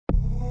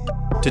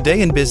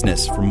Today in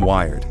Business from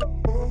Wired.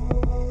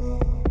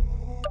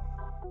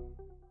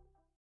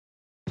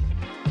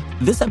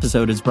 This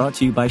episode is brought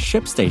to you by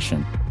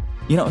ShipStation.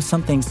 You know,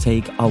 some things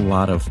take a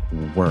lot of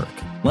work,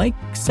 like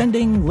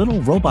sending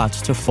little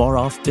robots to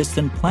far-off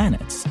distant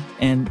planets.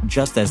 And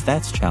just as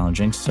that's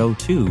challenging, so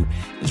too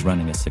is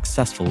running a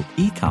successful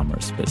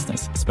e-commerce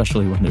business,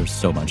 especially when there's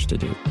so much to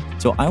do.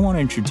 So I want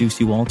to introduce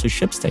you all to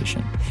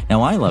ShipStation.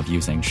 Now, I love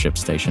using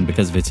ShipStation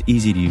because of its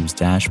easy-to-use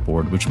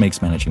dashboard, which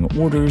makes managing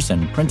orders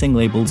and printing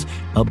labels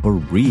a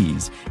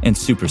breeze and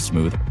super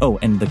smooth. Oh,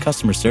 and the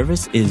customer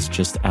service is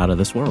just out of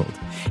this world.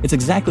 It's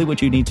exactly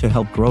what you need to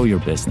help grow your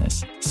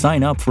business.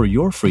 Sign up for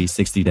your free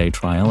 60-day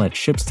trial at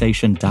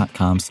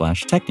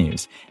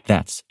shipstation.com/technews.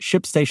 That's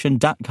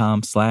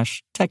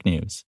shipstation.com/technews.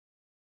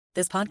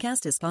 This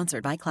podcast is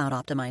sponsored by Cloud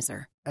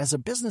Optimizer. As a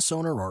business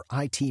owner or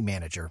IT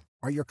manager,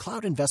 are your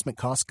cloud investment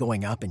costs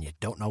going up and you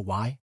don't know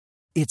why?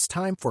 It's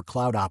time for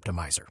Cloud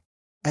Optimizer.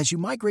 As you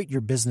migrate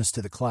your business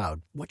to the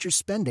cloud, what you're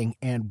spending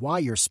and why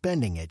you're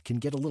spending it can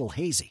get a little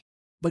hazy.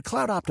 But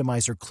Cloud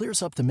Optimizer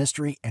clears up the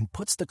mystery and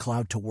puts the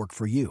cloud to work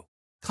for you.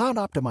 Cloud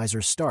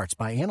Optimizer starts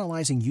by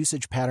analyzing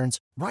usage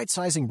patterns,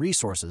 right-sizing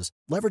resources,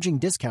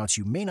 leveraging discounts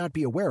you may not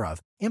be aware of,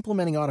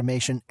 implementing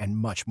automation, and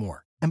much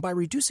more. And by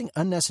reducing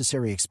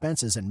unnecessary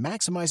expenses and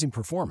maximizing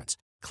performance,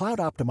 Cloud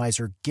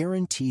Optimizer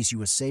guarantees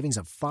you a savings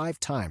of 5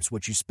 times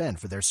what you spend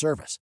for their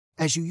service.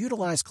 As you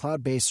utilize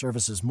cloud-based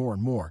services more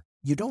and more,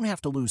 you don't have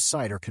to lose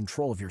sight or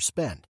control of your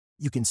spend.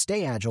 You can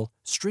stay agile,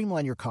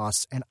 streamline your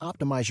costs, and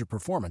optimize your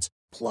performance,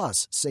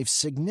 plus save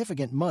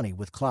significant money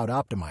with Cloud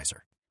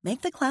Optimizer.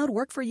 Make the cloud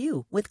work for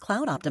you with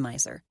Cloud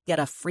Optimizer. Get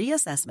a free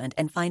assessment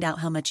and find out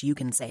how much you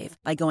can save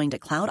by going to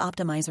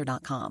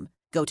cloudoptimizer.com.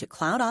 Go to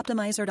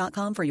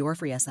cloudoptimizer.com for your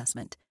free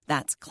assessment.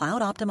 That's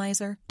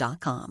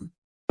cloudoptimizer.com.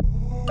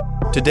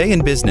 Today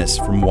in Business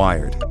from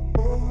Wired.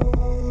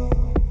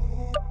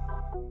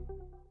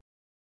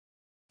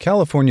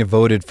 California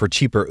voted for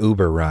cheaper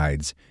Uber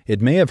rides.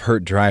 It may have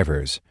hurt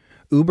drivers.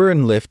 Uber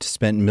and Lyft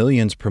spent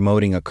millions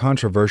promoting a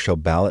controversial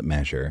ballot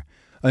measure.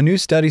 A new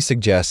study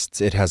suggests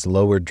it has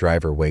lowered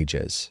driver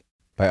wages.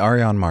 By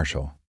Ariane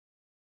Marshall.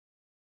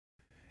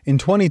 In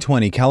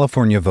 2020,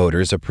 California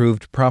voters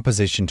approved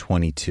Proposition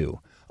 22,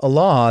 a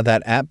law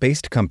that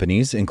app-based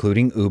companies,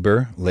 including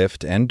Uber,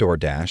 Lyft, and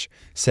DoorDash,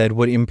 said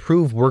would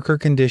improve worker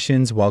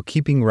conditions while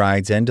keeping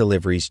rides and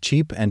deliveries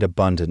cheap and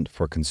abundant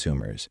for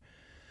consumers.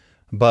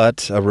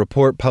 But a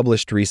report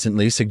published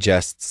recently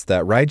suggests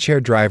that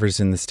rideshare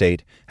drivers in the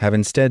state have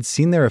instead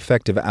seen their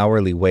effective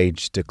hourly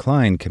wage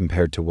decline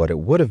compared to what it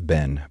would have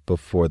been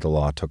before the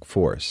law took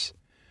force.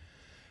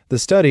 The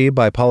study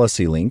by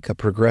PolicyLink, a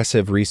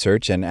progressive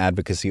research and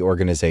advocacy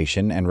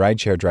organization, and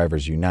Rideshare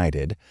Drivers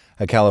United,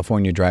 a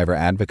California driver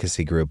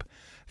advocacy group,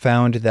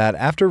 found that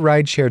after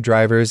rideshare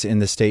drivers in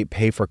the state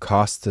pay for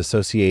costs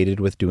associated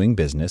with doing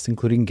business,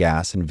 including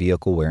gas and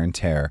vehicle wear and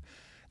tear,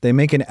 they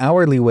make an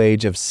hourly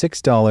wage of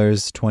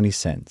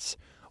 $6.20,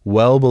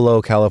 well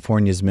below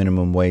California's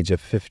minimum wage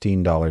of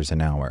 $15 an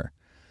hour.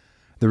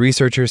 The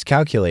researchers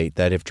calculate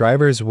that if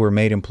drivers were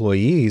made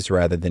employees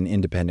rather than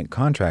independent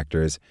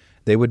contractors,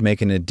 they would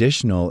make an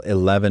additional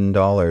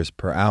 $11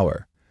 per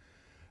hour.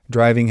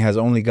 Driving has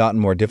only gotten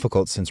more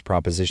difficult since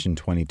Proposition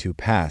 22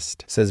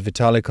 passed, says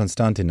Vitaly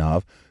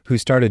Konstantinov, who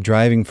started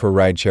driving for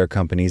rideshare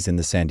companies in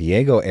the San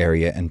Diego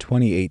area in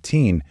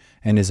 2018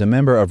 and is a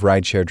member of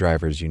Rideshare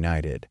Drivers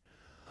United.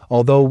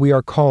 Although we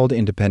are called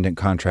independent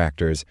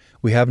contractors,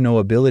 we have no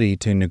ability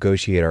to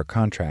negotiate our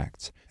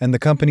contracts, and the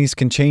companies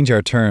can change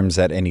our terms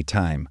at any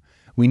time.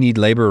 We need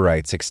labor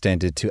rights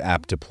extended to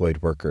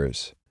app-deployed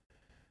workers.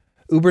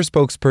 Uber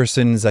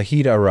spokesperson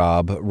Zahid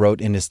Arab wrote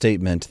in a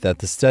statement that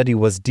the study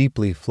was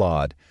deeply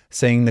flawed,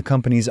 saying the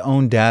company's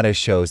own data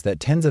shows that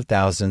tens of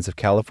thousands of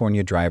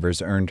California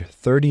drivers earned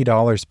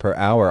 $30 per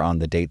hour on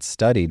the dates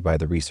studied by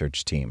the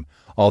research team,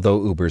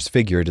 although Uber's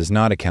figure does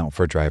not account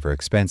for driver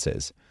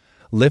expenses.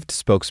 Lyft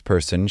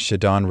spokesperson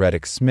Shadon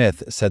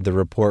Reddick-Smith said the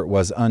report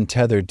was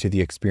untethered to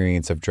the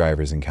experience of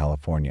drivers in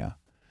California.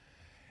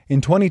 In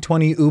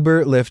 2020,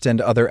 Uber, Lyft, and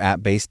other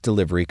app-based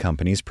delivery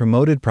companies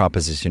promoted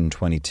Proposition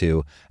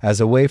 22 as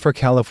a way for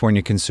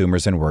California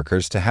consumers and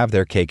workers to have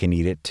their cake and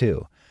eat it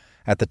too.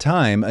 At the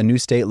time, a new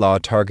state law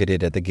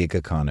targeted at the gig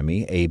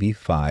economy, AB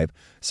 5,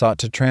 sought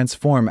to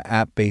transform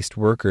app-based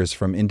workers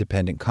from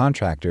independent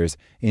contractors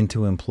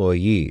into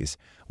employees,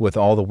 with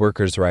all the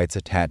workers' rights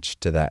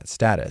attached to that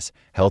status: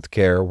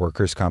 healthcare,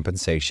 workers'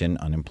 compensation,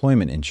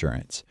 unemployment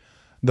insurance.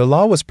 The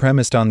law was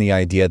premised on the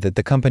idea that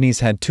the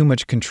companies had too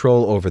much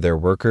control over their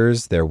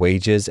workers, their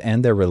wages,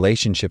 and their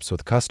relationships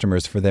with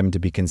customers for them to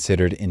be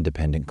considered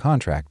independent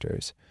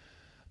contractors.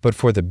 But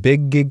for the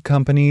big gig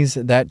companies,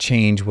 that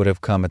change would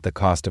have come at the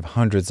cost of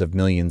hundreds of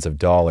millions of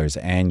dollars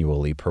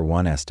annually per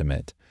one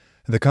estimate.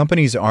 The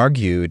companies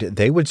argued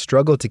they would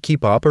struggle to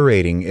keep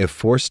operating if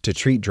forced to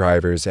treat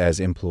drivers as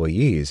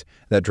employees,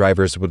 that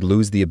drivers would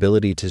lose the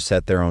ability to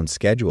set their own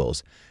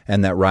schedules,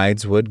 and that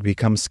rides would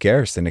become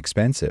scarce and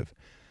expensive.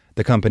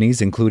 The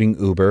companies, including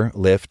Uber,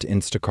 Lyft,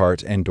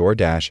 Instacart, and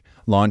DoorDash,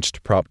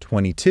 launched Prop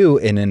 22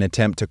 in an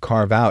attempt to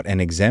carve out an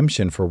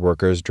exemption for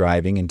workers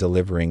driving and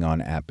delivering on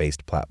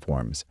app-based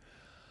platforms.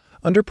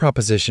 Under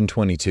Proposition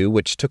 22,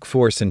 which took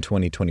force in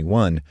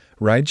 2021,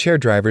 rideshare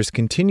drivers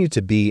continue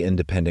to be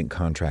independent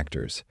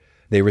contractors.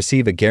 They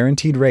receive a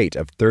guaranteed rate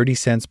of 30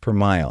 cents per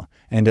mile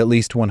and at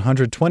least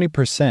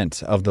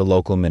 120% of the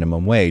local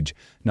minimum wage,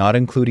 not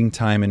including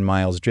time and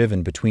miles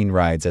driven between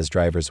rides as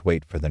drivers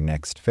wait for their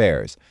next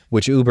fares,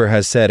 which Uber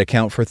has said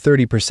account for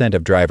 30%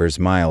 of drivers'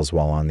 miles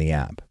while on the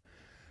app.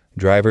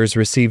 Drivers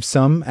receive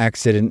some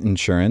accident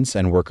insurance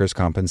and workers'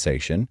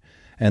 compensation,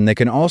 and they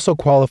can also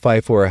qualify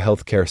for a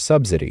healthcare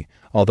subsidy,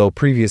 although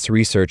previous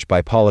research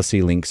by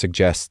PolicyLink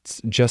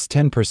suggests just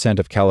 10%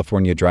 of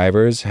California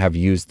drivers have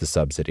used the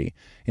subsidy,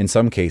 in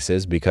some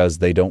cases because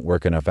they don't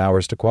work enough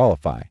hours to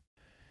qualify.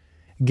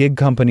 Gig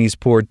companies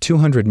poured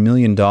 $200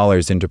 million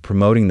into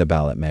promoting the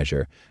ballot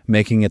measure,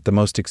 making it the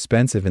most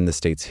expensive in the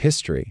state's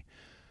history.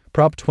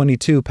 Prop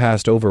 22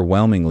 passed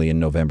overwhelmingly in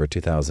November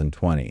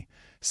 2020.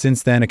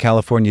 Since then, a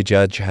California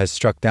judge has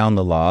struck down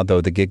the law,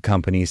 though the gig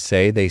companies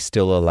say they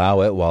still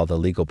allow it while the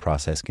legal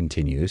process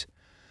continues.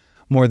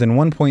 More than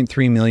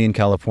 1.3 million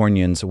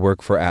Californians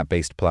work for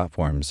app-based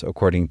platforms,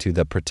 according to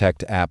the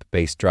Protect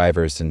App-Based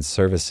Drivers and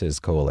Services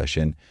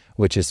Coalition,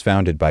 which is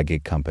founded by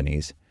gig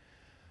companies.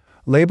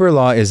 Labor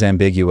law is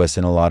ambiguous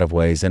in a lot of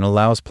ways and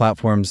allows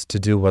platforms to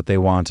do what they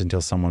want until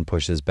someone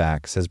pushes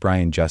back, says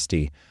Brian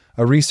Justy,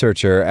 a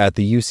researcher at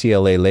the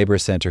UCLA Labor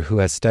Center who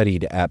has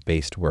studied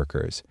app-based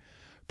workers.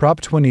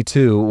 Prop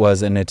 22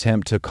 was an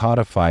attempt to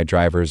codify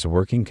drivers'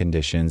 working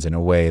conditions in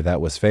a way that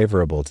was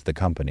favorable to the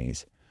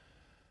companies.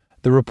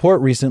 The report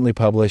recently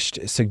published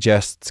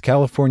suggests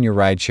California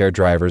rideshare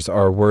drivers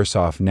are worse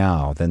off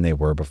now than they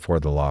were before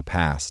the law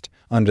passed,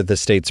 under the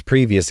state's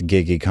previous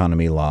gig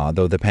economy law,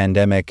 though the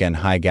pandemic and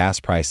high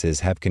gas prices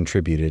have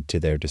contributed to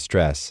their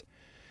distress.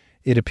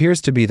 It appears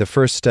to be the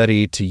first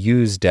study to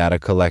use data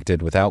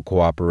collected without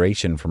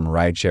cooperation from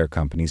rideshare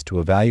companies to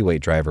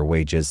evaluate driver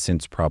wages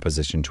since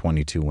Proposition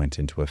 22 went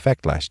into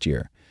effect last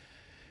year.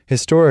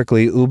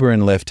 Historically, Uber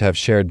and Lyft have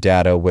shared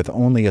data with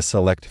only a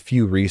select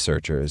few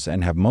researchers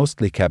and have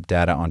mostly kept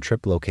data on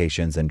trip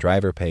locations and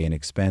driver pay and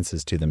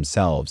expenses to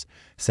themselves,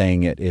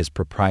 saying it is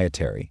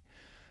proprietary.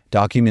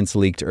 Documents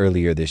leaked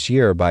earlier this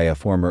year by a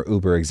former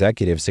Uber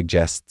executive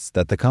suggests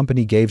that the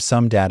company gave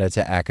some data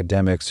to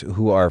academics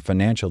who are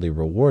financially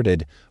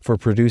rewarded for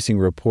producing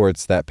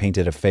reports that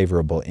painted a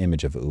favorable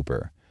image of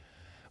Uber.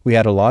 We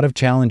had a lot of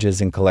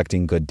challenges in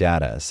collecting good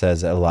data,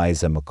 says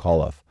Eliza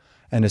McAuliffe,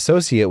 an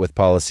associate with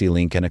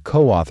PolicyLink and a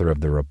co-author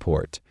of the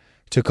report.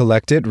 To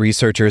collect it,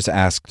 researchers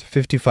asked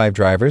 55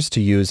 drivers to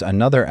use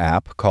another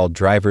app called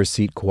Driver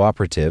Seat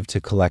Cooperative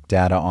to collect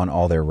data on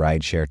all their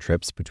rideshare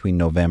trips between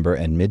November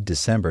and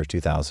mid-December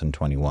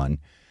 2021.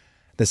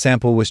 The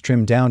sample was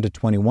trimmed down to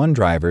 21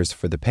 drivers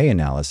for the pay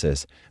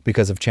analysis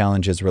because of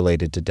challenges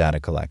related to data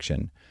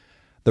collection.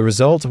 The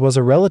result was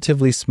a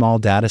relatively small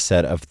data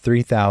set of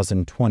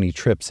 3,020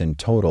 trips in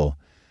total.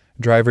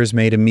 Drivers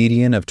made a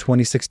median of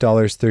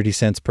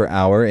 $26.30 per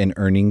hour in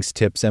earnings,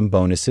 tips, and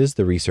bonuses,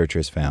 the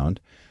researchers found.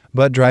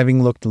 But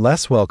driving looked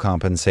less well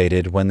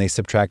compensated when they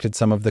subtracted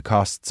some of the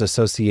costs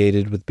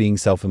associated with being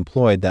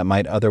self-employed that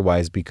might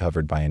otherwise be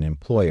covered by an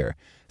employer,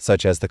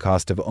 such as the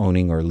cost of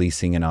owning or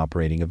leasing and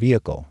operating a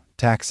vehicle,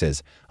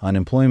 taxes,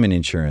 unemployment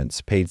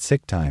insurance, paid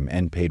sick time,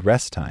 and paid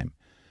rest time.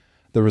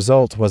 The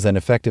result was an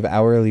effective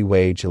hourly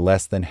wage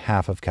less than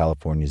half of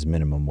California's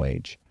minimum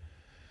wage.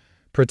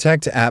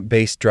 Protect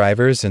App-Based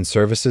Drivers and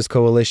Services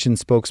Coalition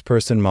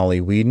spokesperson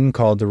Molly Whedon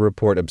called the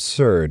report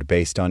absurd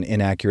based on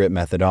inaccurate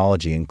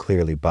methodology and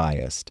clearly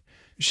biased.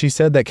 She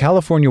said that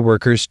California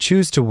workers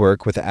choose to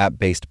work with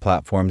app-based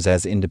platforms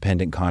as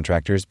independent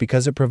contractors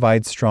because it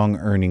provides strong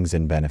earnings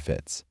and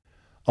benefits.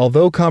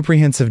 Although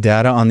comprehensive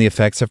data on the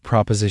effects of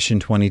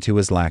Proposition 22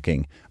 is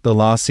lacking, the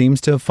law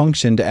seems to have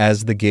functioned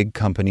as the gig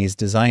companies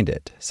designed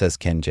it, says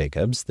Ken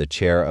Jacobs, the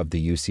chair of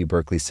the UC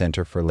Berkeley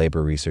Center for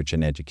Labor Research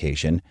and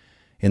Education,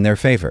 in their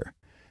favor.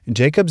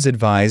 Jacobs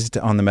advised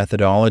on the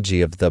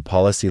methodology of the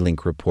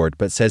PolicyLink report,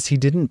 but says he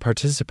didn't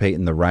participate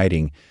in the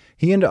writing.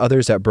 He and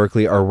others at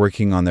Berkeley are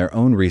working on their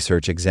own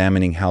research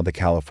examining how the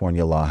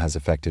California law has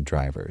affected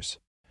drivers.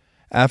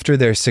 After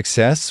their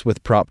success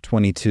with Prop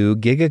 22,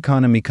 gig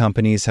economy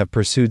companies have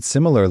pursued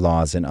similar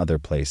laws in other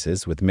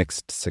places with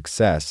mixed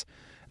success.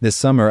 This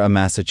summer, a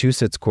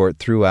Massachusetts court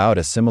threw out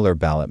a similar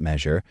ballot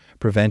measure,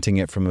 preventing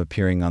it from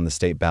appearing on the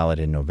state ballot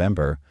in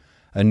November.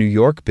 A New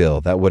York bill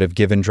that would have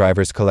given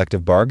drivers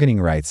collective bargaining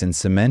rights and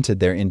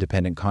cemented their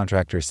independent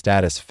contractor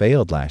status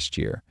failed last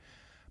year.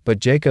 But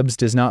Jacobs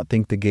does not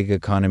think the gig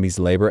economy's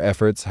labor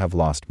efforts have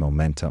lost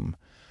momentum.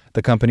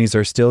 The companies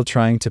are still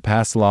trying to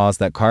pass laws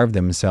that carve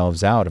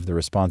themselves out of the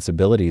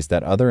responsibilities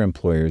that other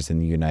employers in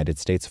the United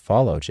States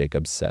follow,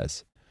 Jacobs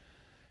says.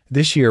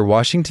 This year,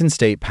 Washington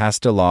State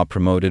passed a law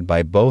promoted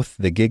by both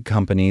the gig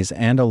companies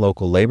and a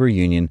local labor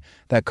union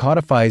that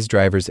codifies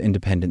drivers'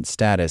 independent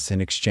status in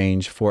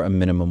exchange for a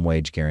minimum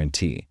wage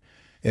guarantee.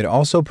 It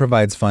also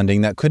provides funding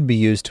that could be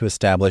used to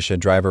establish a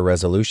driver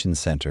resolution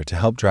center to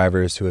help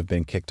drivers who have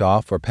been kicked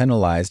off or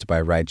penalized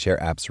by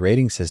rideshare apps'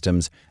 rating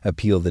systems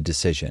appeal the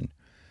decision.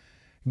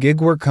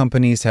 Gig work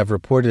companies have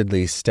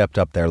reportedly stepped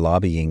up their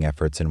lobbying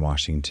efforts in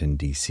Washington,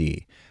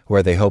 D.C.,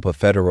 where they hope a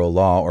federal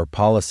law or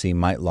policy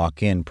might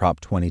lock in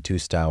Prop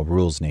 22-style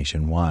rules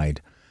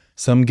nationwide.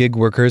 Some gig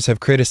workers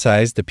have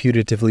criticized the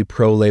putatively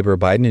pro-labor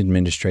Biden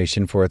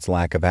administration for its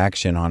lack of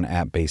action on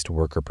app-based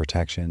worker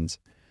protections.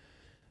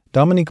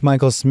 Dominique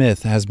Michael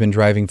Smith has been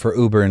driving for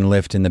Uber and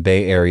Lyft in the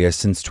Bay Area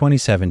since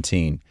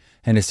 2017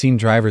 and has seen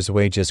drivers'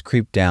 wages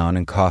creep down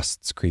and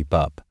costs creep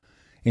up.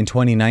 In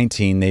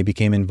 2019, they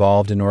became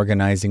involved in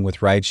organizing with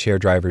Rideshare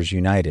Drivers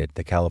United,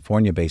 the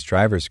California-based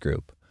drivers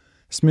group.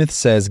 Smith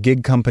says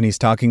gig companies'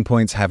 talking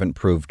points haven't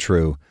proved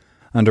true.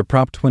 Under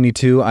Prop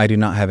 22, I do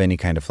not have any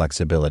kind of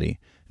flexibility.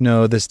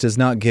 No, this does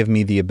not give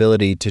me the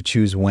ability to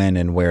choose when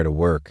and where to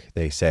work,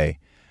 they say.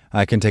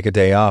 I can take a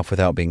day off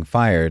without being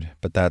fired,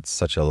 but that's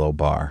such a low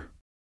bar.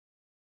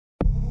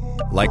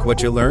 Like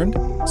what you learned?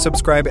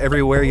 Subscribe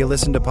everywhere you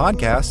listen to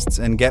podcasts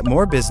and get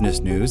more business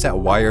news at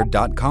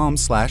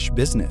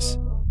wired.com/business.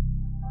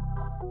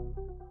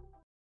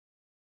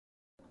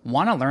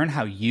 Want to learn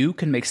how you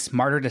can make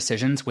smarter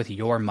decisions with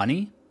your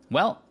money?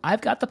 Well,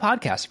 I've got the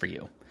podcast for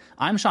you.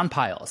 I'm Sean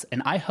Piles,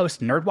 and I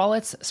host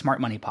NerdWallet's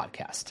Smart Money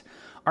Podcast.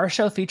 Our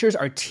show features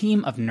our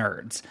team of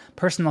nerds,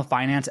 personal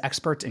finance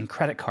experts in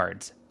credit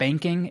cards,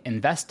 banking,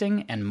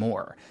 investing, and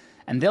more.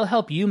 And they'll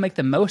help you make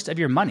the most of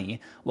your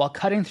money while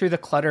cutting through the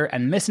clutter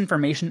and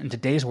misinformation in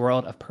today's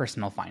world of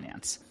personal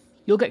finance.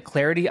 You'll get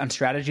clarity on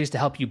strategies to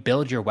help you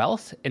build your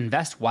wealth,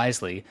 invest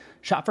wisely,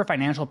 shop for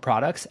financial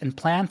products, and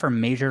plan for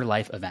major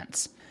life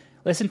events.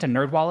 Listen to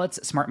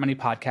NerdWallet's Smart Money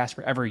Podcast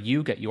wherever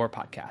you get your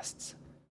podcasts.